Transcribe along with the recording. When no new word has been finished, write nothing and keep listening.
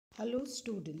Hello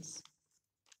students.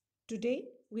 Today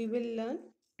we will learn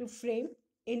to frame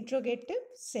interrogative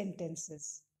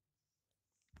sentences.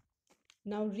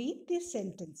 Now read these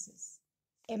sentences.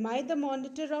 Am I the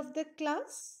monitor of the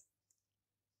class?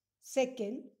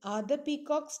 Second, are the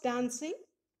peacocks dancing?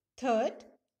 Third,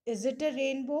 is it a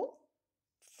rainbow?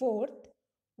 Fourth,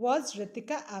 was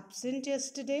Ritika absent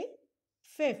yesterday?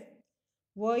 Fifth,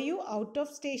 were you out of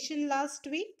station last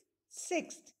week?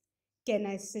 Sixth, can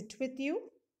I sit with you?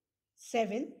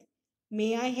 Seventh,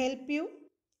 may I help you?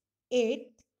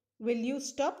 Eighth, will you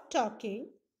stop talking?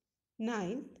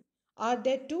 Ninth, are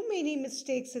there too many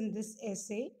mistakes in this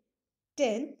essay?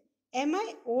 10th, am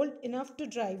I old enough to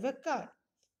drive a car?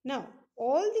 Now,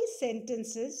 all these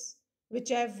sentences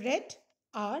which I have read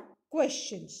are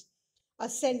questions. A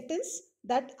sentence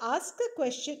that asks a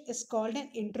question is called an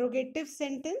interrogative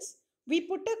sentence. We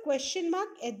put a question mark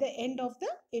at the end of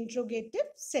the interrogative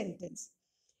sentence.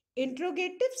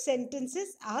 Interrogative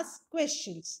sentences ask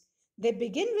questions. They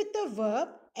begin with a verb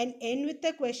and end with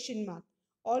a question mark.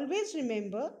 Always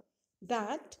remember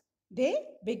that they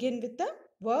begin with a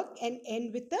verb and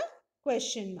end with a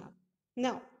question mark.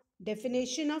 Now,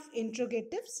 definition of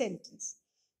interrogative sentence.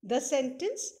 The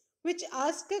sentence which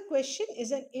asks a question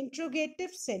is an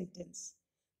interrogative sentence.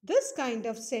 This kind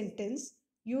of sentence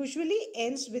usually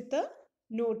ends with a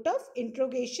note of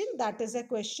interrogation, that is a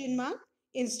question mark,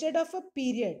 instead of a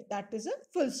period, that is a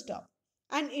full stop.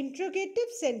 An interrogative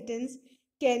sentence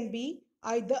can be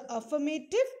either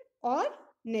affirmative or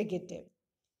negative.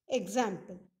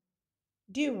 Example: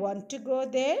 do you want to go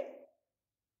there?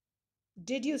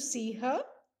 Did you see her?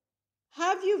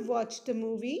 Have you watched the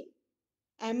movie?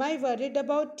 Am I worried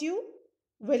about you?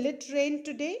 Will it rain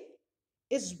today?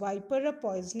 Is viper a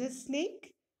poisonous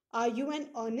snake? Are you an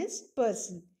honest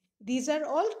person? These are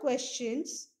all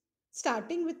questions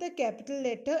starting with a capital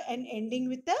letter and ending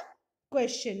with a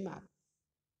question mark.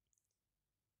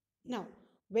 Now,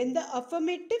 when the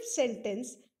affirmative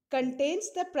sentence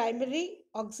contains the primary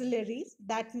auxiliaries,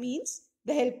 that means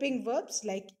the helping verbs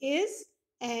like is,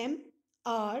 am,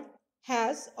 are,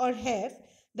 has, or have,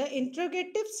 the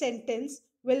interrogative sentence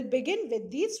will begin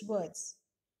with these words.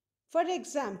 For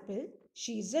example,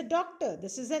 she is a doctor.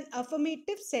 This is an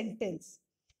affirmative sentence.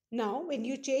 Now, when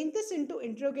you change this into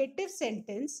interrogative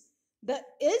sentence, the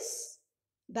is,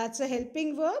 that's a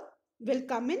helping verb, will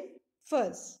come in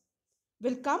first.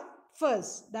 Will come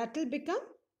first. That will become,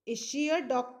 is she a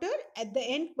doctor? At the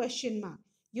end, question mark.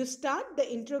 You start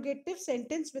the interrogative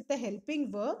sentence with a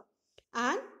helping verb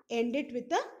and end it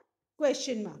with a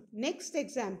question mark. Next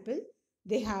example,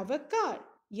 they have a car.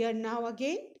 Here now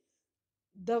again,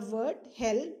 the word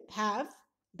have,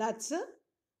 that's a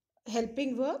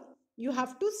helping verb. You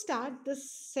have to start the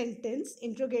sentence,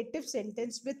 interrogative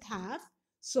sentence, with have.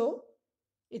 So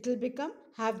it will become,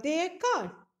 have they a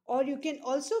car? Or you can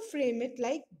also frame it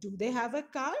like, do they have a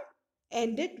car?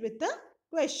 End it with a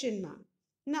question mark.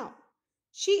 Now,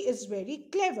 she is very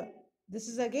clever. This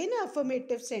is again an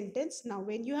affirmative sentence. Now,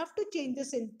 when you have to change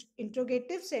this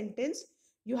interrogative sentence,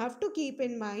 you have to keep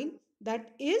in mind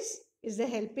that is the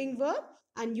helping verb,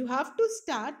 and you have to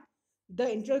start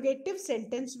the interrogative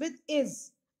sentence with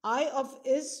is. I of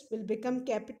is will become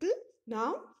capital.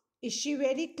 Now, is she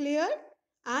very clear?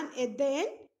 And at the end,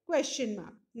 question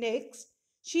mark. Next,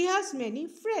 she has many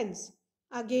friends.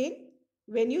 Again,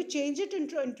 when you change it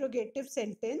into interrogative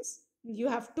sentence, you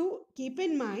have to keep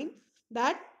in mind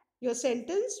that your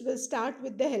sentence will start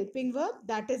with the helping verb,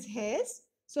 that is has.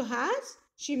 So, has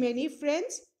she many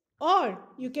friends? Or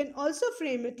you can also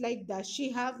frame it like, does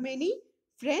she have many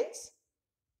friends?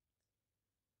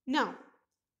 Now,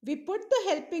 we put the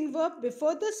helping verb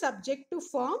before the subject to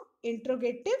form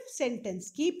interrogative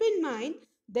sentence. Keep in mind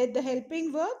that the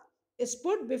helping verb is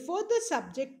put before the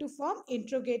subject to form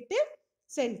interrogative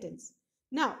sentence.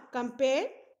 Now, compare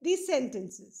these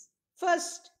sentences.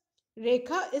 First,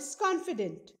 Rekha is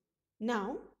confident.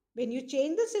 Now, when you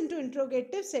change this into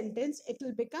interrogative sentence, it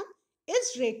will become,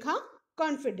 is Rekha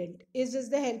confident? Is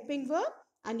the helping verb,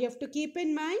 and you have to keep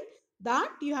in mind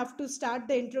that you have to start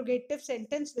the interrogative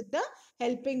sentence with the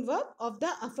helping verb of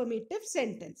the affirmative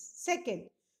sentence. Second,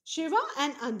 Shiva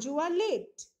and Anju are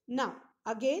late. Now,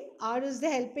 again, are is the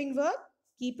helping verb,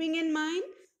 keeping in mind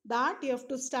that you have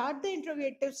to start the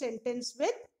interrogative sentence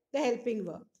with the helping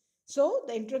verb. So,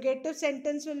 the interrogative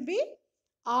sentence will be,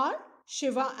 are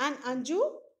Shiva and Anju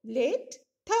late?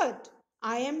 Third,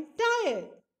 I am tired.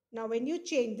 Now, when you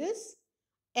change this,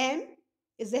 am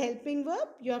is the helping verb.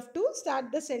 You have to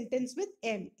start the sentence with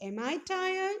am. Am I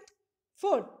tired?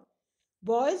 Fourth,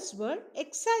 boys were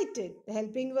excited. The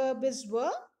helping verb is were.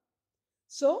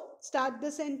 So, start the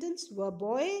sentence, were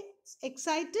boys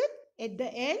excited? At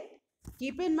the end,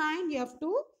 Keep in mind, you have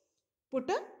to put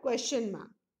a question mark.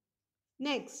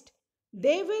 Next,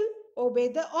 they will obey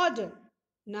the order.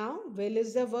 Now, will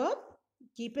is the verb.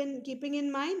 Keeping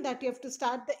in mind that you have to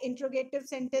start the interrogative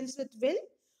sentence with will.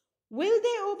 Will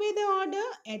they obey the order?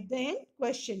 At the end,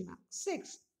 question mark.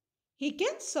 Six, he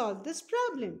can solve this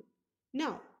problem.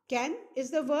 Now, can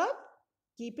is the verb.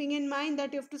 Keeping in mind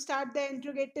that you have to start the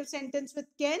interrogative sentence with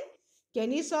can.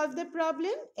 Can he solve the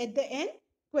problem? At the end,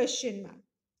 question mark.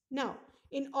 Now,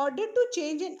 in order to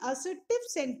change an assertive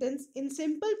sentence in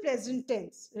simple present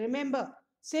tense, remember,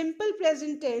 simple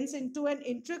present tense into an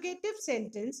interrogative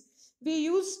sentence, we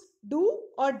use do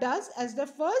or does as the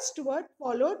first word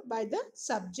followed by the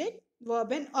subject,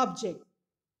 verb, and object.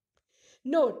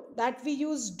 Note that we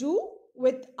use do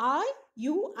with I,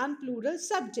 you, and plural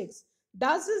subjects.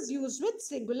 Does is used with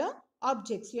singular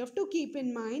objects. You have to keep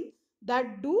in mind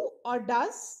that do or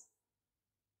does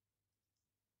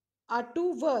are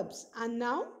two verbs, and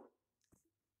now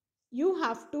you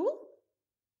have to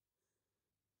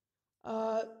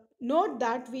uh, note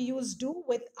that we use do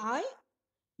with I,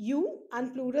 you,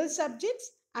 and plural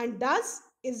subjects, and does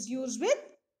is used with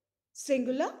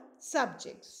singular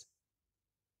subjects.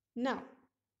 Now,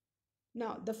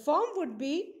 the form would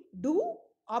be do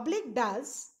oblique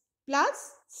does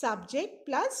plus subject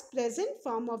plus present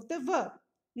form of the verb.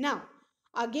 Now,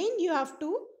 again you have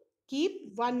to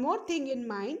keep one more thing in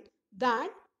mind, that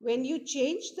when you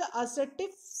change the assertive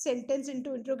sentence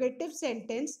into interrogative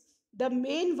sentence, the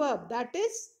main verb, that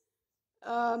is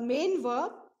main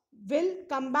verb, will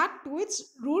come back to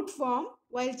its root form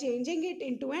while changing it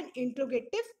into an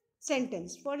interrogative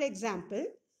sentence. For example,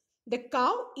 the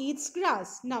cow eats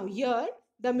grass. Now here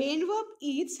the main verb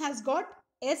eats has got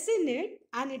s in it,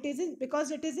 and it is in,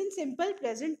 because it is in simple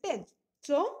present tense.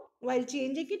 So while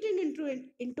changing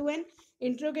it into an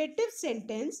interrogative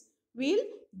sentence, we'll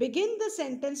begin the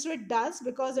sentence with does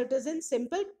because it is in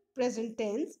simple present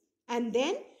tense, and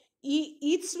then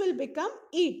eats will become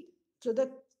eat. So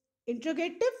the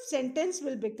interrogative sentence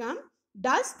will become,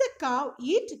 does the cow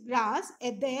eat grass?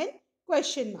 At the end,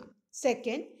 question mark.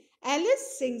 Second,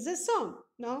 Alice sings a song.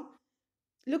 Now,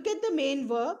 look at the main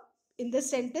verb in the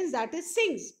sentence, that is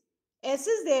sings. S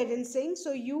is there in sing,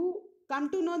 so you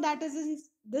come to know that is in,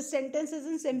 this sentence is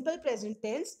in simple present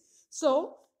tense.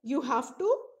 So you have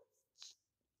to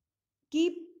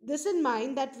keep this in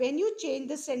mind, that when you change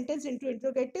the sentence into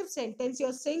interrogative sentence,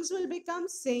 your sings will become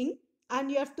sing, and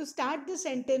you have to start the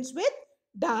sentence with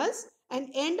does,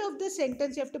 and end of the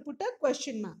sentence you have to put a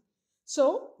question mark.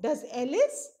 So does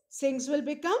Alice sings will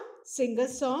become sing a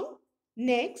song.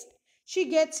 Next, she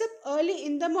gets up early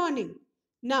in the morning.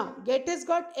 Now get has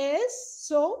got s,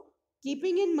 so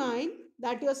keeping in mind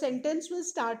that your sentence will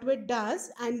start with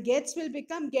does and gets will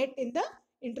become get in the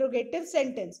interrogative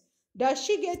sentence. Does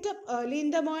she get up early in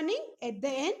the morning? At the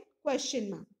end, question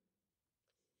mark.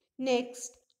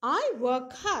 Next, I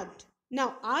work hard.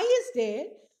 Now, I is there.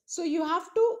 So you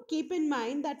have to keep in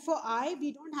mind that for I,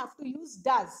 we don't have to use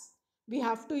does. We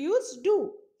have to use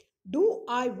do. Do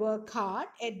I work hard?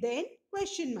 At the end,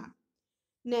 question mark.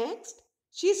 Next,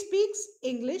 she speaks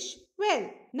English well.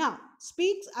 Now,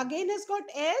 speaks again has got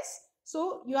S.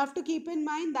 So you have to keep in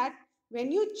mind that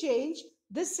when you change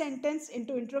this sentence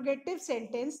into interrogative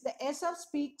sentence, the S of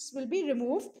speaks will be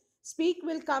removed. Speak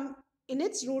will come in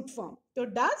its root form. So,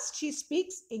 does she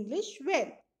speaks English well?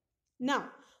 Now,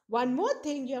 one more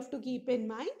thing you have to keep in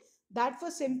mind, that for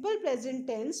simple present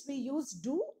tense, we use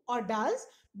do or does,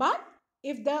 but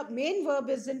if the main verb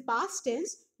is in past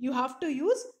tense, you have to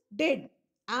use did.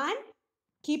 And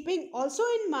keeping also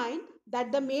in mind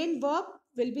that the main verb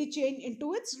will be changed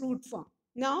into its root form.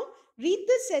 Now, read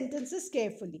the sentences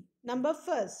carefully. Number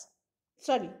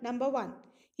one,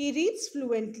 he reads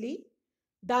fluently.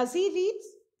 Does he read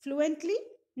fluently?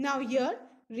 Now here,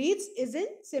 reads is in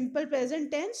simple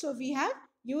present tense, so we have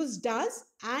used does,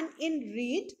 and in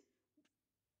read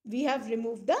we have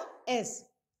removed the s.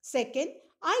 Second,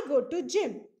 I go to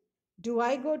gym. Do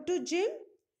I go to gym?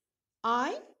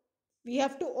 I, we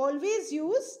have to always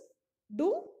use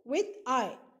do with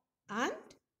I, and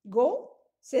go,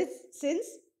 since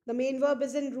the main verb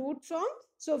is in root form,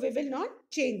 so we will not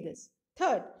change this.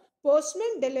 Third,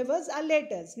 postman delivers our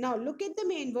letters. Now look at the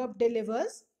main verb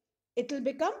delivers. It will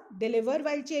become deliver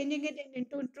while changing it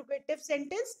into interrogative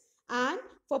sentence, and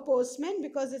for postman,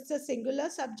 because it's a singular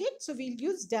subject, so we'll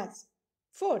use does.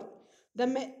 Fourth,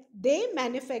 they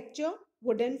manufacture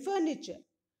wooden furniture.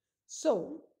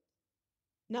 So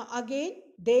now again,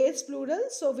 they is plural,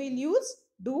 so we'll use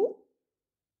do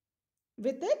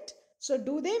with it. So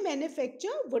do they manufacture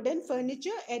wooden furniture?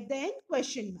 At the end,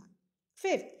 question mark.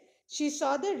 Fifth, she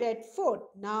saw the red fort.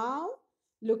 Now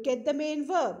Look at the main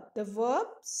verb. The verb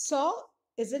saw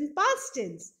is in past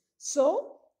tense.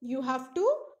 So you have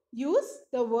to use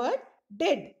the word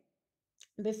did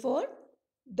before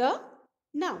the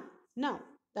noun. Now,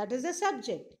 that is the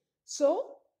subject.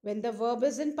 So, when the verb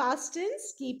is in past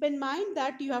tense, keep in mind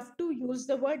that you have to use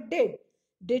the word did.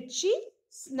 Did she?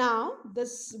 Now,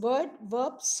 this word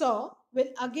verb saw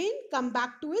will again come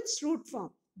back to its root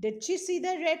form. Did she see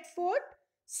the red fort?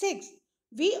 6.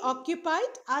 We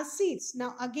occupied our seats.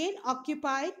 Now, again,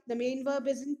 occupied, the main verb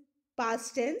is in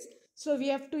past tense. So, we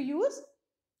have to use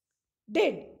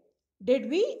did. Did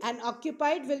we? And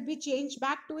occupied will be changed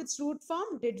back to its root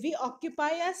form. Did we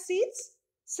occupy our seats?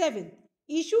 7.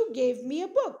 Ishu gave me a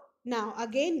book. Now,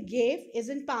 again, gave is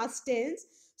in past tense.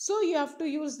 So, you have to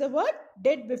use the word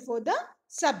did before the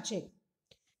subject.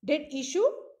 Did Ishu?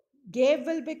 Gave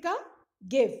will become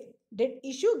give. Did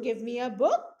Ishu give me a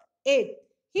book? 8.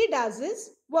 He does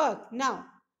his work. Now,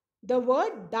 the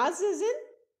word does is in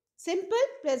simple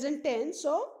present tense.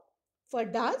 So, for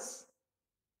does,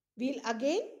 we'll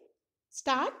again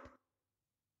start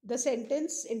the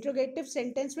sentence, interrogative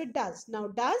sentence with does. Now,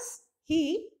 does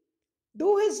he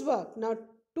do his work? Now,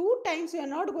 two times we are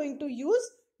not going to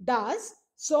use does,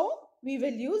 so we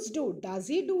will use do. Does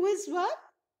he do his work?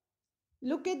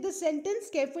 Look at the sentence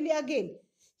carefully again.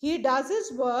 He does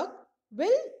his work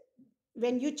will,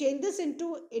 when you change this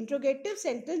into interrogative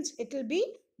sentence, it will be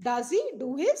does he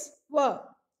do his work?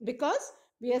 Because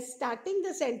we are starting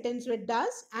the sentence with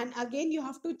does, and again you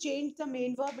have to change the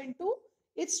main verb into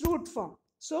its root form.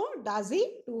 So, does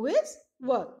he do his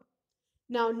work?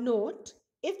 Now, note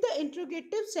if the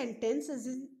interrogative sentence is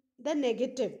in the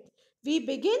negative, we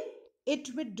begin it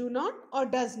with do not or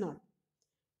does not.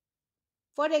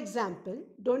 For example,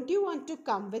 don't you want to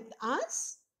come with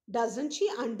us? Doesn't she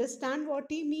understand what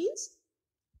he means?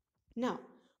 Now,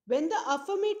 when the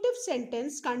affirmative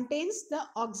sentence contains the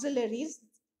auxiliaries,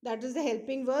 that is the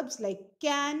helping verbs like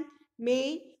can,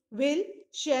 may, will,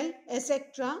 shall,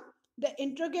 etc., the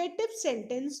interrogative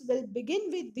sentence will begin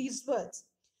with these words.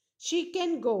 She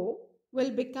can go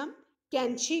will become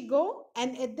can she go,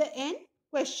 and at the end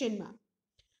question mark.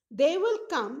 They will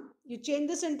come, you change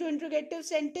this into interrogative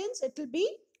sentence, it will be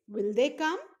will they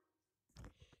come?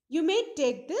 You may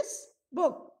take this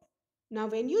book. Now,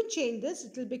 when you change this,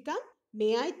 it will become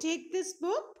may I take this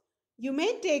book? You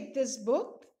may take this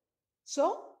book.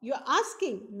 So, you're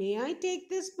asking, may I take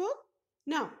this book?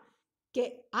 Now,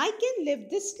 I can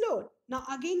lift this load. Now,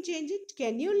 again change it.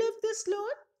 Can you lift this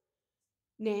load?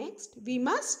 Next, we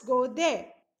must go there.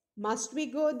 Must we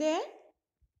go there?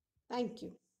 Thank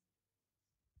you.